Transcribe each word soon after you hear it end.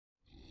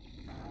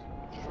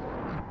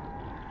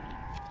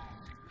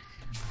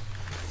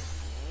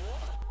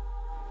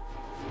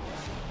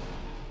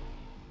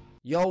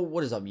Yo,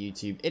 what is up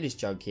YouTube? It is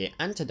Jugg here,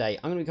 and today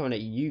I'm going to be coming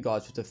at you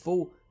guys with the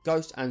full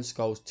Ghosts and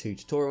Skulls 2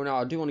 tutorial. Now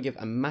I do want to give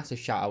a massive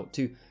shout out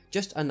to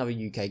just another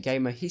UK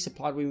gamer. He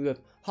supplied me with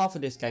half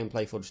of this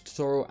gameplay for this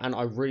tutorial, and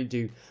I really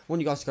do want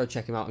you guys to go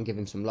check him out and give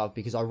him some love,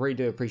 because I really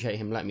do appreciate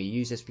him letting me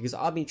use this, because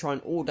I've been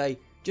trying all day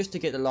just to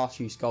get the last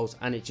few skulls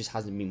and it just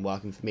hasn't been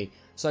working for me.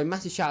 So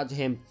massive shout out to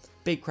him,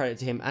 big credit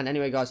to him. And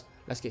anyway guys,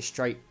 let's get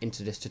straight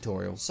into this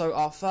tutorial. So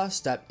our first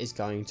step is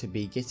going to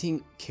be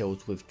getting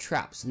kills with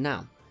traps.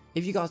 Now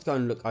if you guys go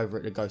and look over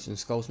at the Ghosts and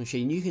Skulls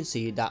machine, you can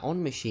see that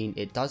on machine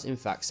it does in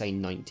fact say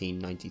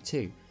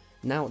 1992.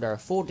 Now there are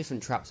 4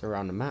 different traps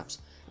around the maps,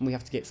 and we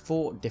have to get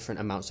 4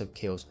 different amounts of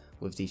kills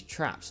with these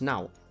traps.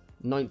 Now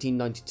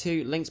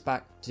 1992 links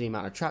back to the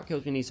amount of trap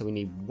kills we need, so we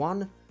need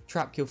 1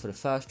 trap kill for the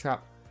first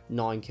trap,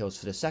 9 kills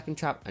for the second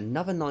trap,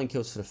 another 9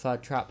 kills for the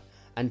third trap,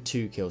 and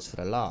 2 kills for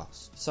the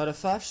last. So the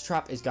first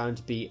trap is going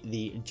to be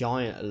the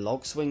giant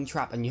log swing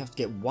trap, and you have to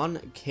get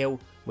 1 kill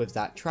with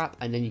that trap,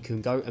 and then you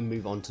can go and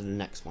move on to the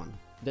next one.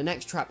 The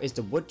next trap is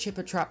the wood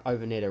chipper trap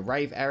over near the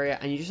rave area,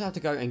 and you just have to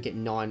go and get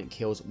 9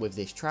 kills with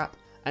this trap,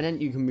 and then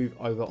you can move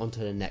over onto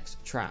the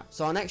next trap.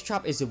 So our next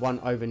trap is the one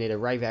over near the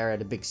rave area,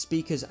 the big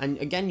speakers, and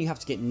again you have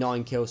to get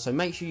 9 kills, so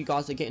make sure you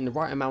guys are getting the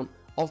right amount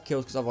of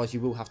kills, because otherwise you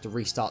will have to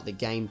restart the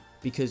game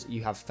because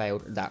you have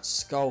failed that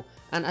skull.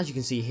 And as you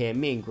can see here,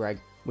 me and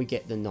Greg, we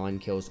get the 9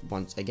 kills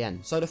once again.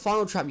 So the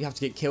final trap you have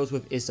to get kills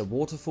with is the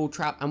waterfall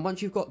trap, and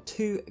once you've got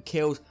 2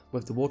 kills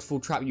with the waterfall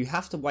trap, you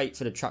have to wait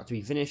for the trap to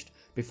be finished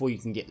before you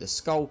can get the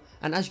skull.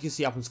 And as you can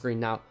see up on screen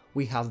now,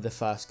 we have the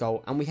first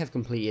skull and we have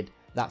completed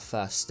that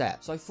first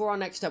step. So for our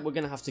next step, we're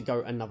going to have to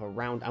go another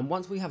round, and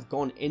once we have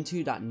gone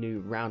into that new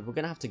round, we're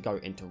going to have to go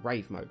into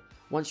rave mode.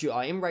 Once you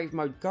are in rave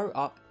mode, go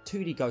up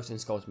to the Ghosts and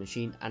Skulls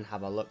machine and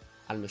have a look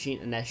at the machine,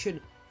 and there should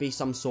be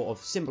some sort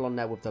of symbol on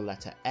there with the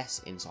letter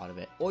S inside of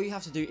it. All you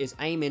have to do is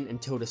aim in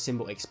until the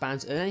symbol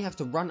expands, and then you have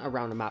to run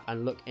around the map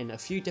and look in a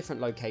few different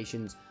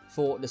locations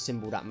for the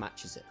symbol that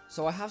matches it.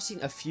 So I have seen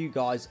a few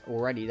guys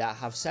already that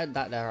have said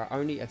that there are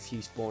only a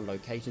few spawn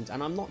locations,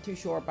 and I'm not too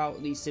sure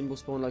about these symbol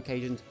spawn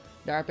locations.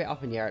 They're a bit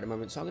up in the air at the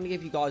moment, so I'm going to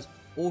give you guys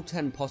all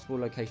 10 possible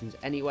locations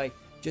anyway,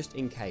 just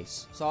in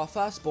case. So our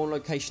first spawn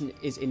location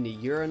is in the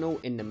urinal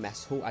in the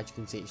mess hall. As you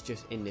can see, it's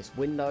just in this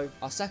window.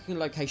 Our second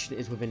location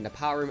is within the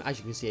power room. As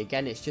you can see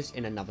again, it's just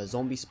in another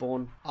zombie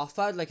spawn. Our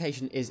third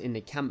location is in the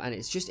camp, and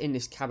it's just in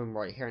this cabin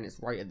right here, and it's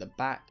right at the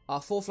back.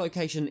 Our fourth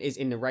location is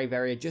in the rave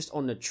area, just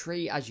on the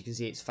tree. As you can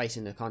see, it's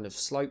facing the kind of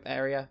slope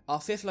area. Our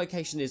fifth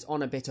location is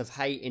on a bit of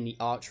hay in the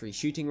archery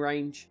shooting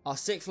range. Our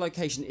sixth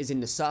location is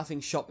in the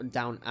surfing shop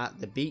down at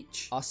the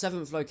beach. Our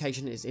seventh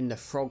location is in the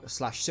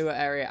frog/sewer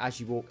area. As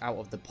you walk out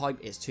of the pipe,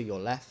 it's to your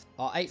left.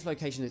 Our 8th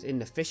location is in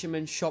the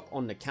fisherman's shop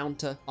on the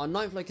counter. Our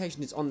 9th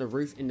location is on the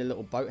roof in the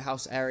little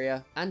boathouse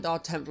area, and our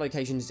 10th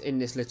location is in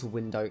this little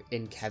window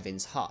in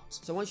Kevin's hut.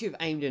 So once you've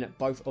aimed in at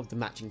both of the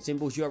matching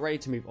symbols, you are ready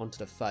to move on to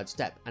the third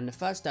step, and the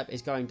third step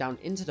is going down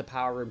into the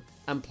power room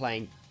and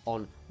playing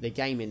on the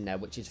game in there,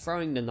 which is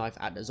throwing the knife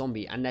at the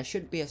zombie. And there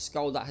should be a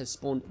skull that has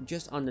spawned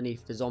just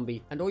underneath the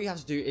zombie, and all you have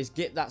to do is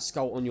get that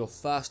skull on your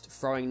first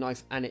throwing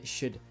knife, and it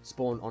should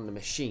spawn on the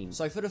machine.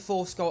 So for the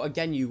fourth skull,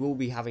 again you will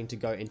be having to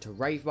go into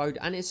rave mode,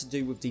 and it's to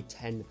do with the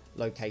 10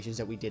 locations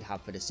that we did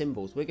have for the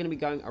symbols. We're going to be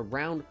going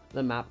around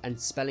the map and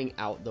spelling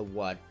out the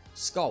word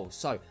skull.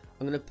 So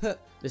I'm going to put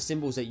the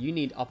symbols that you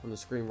need up on the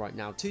screen right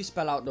now to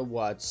spell out the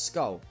word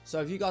skull. So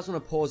if you guys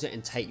want to pause it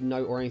and take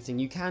note or anything,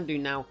 you can do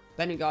now.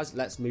 But anyway guys,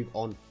 let's move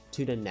on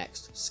to the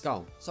next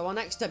skull. So our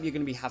next step, you're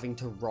going to be having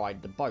to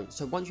ride the boat.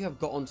 So once you have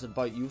got onto the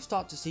boat, you'll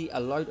start to see a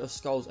load of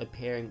skulls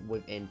appearing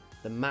within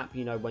the map.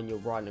 You know, when you're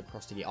riding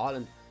across to the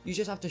island, you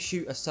just have to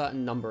shoot a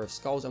certain number of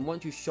skulls, and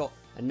once you've shot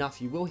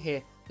enough, you will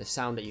hear the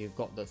sound that you've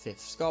got the 5th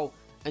skull,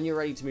 and you're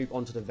ready to move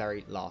on to the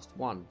very last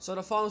one. So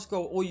the final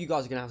skull, all you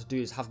guys are going to have to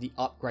do is have the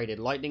upgraded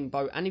lightning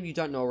bow, and if you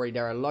don't know already,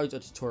 there are loads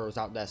of tutorials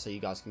out there, so you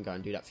guys can go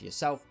and do that for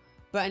yourself.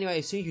 But anyway,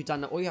 as soon as you've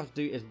done that, all you have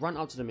to do is run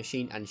up to the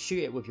machine and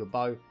shoot it with your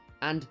bow,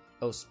 and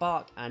it'll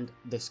spark and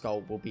the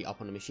skull will be up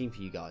on the machine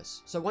for you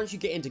guys. So once you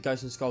get into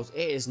Ghosts and Skulls,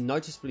 it is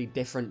noticeably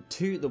different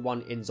to the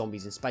one in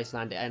Zombies in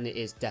Spaceland, and it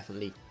is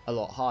definitely a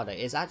lot harder.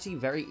 It's actually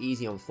very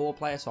easy on 4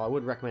 player, so I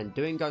would recommend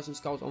doing Ghosts and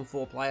Skulls on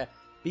 4 player,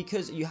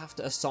 because you have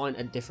to assign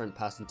a different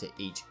person to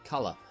each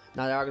colour.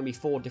 Now there are going to be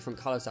 4 different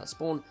colours that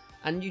spawn,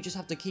 and you just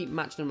have to keep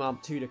matching them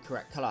up to the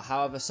correct colour.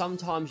 However,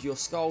 sometimes your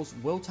skulls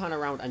will turn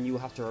around and you will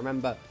have to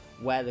remember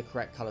where the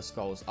correct color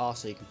skulls are,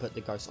 so you can put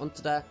the ghosts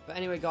onto there. But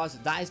anyway guys,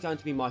 that is going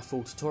to be my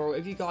full tutorial.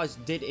 If you guys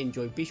did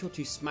enjoy, be sure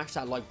to smash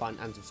that like button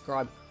and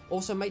subscribe.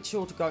 Also make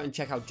sure to go and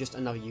check out Just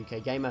Another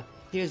UK Gamer.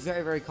 He was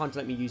very kind to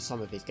let me use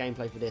some of his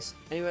gameplay for this.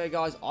 Anyway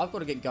guys, I've got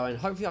to get going.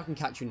 Hopefully I can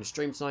catch you in the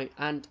stream tonight,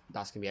 and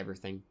that's gonna be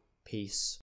everything. Peace.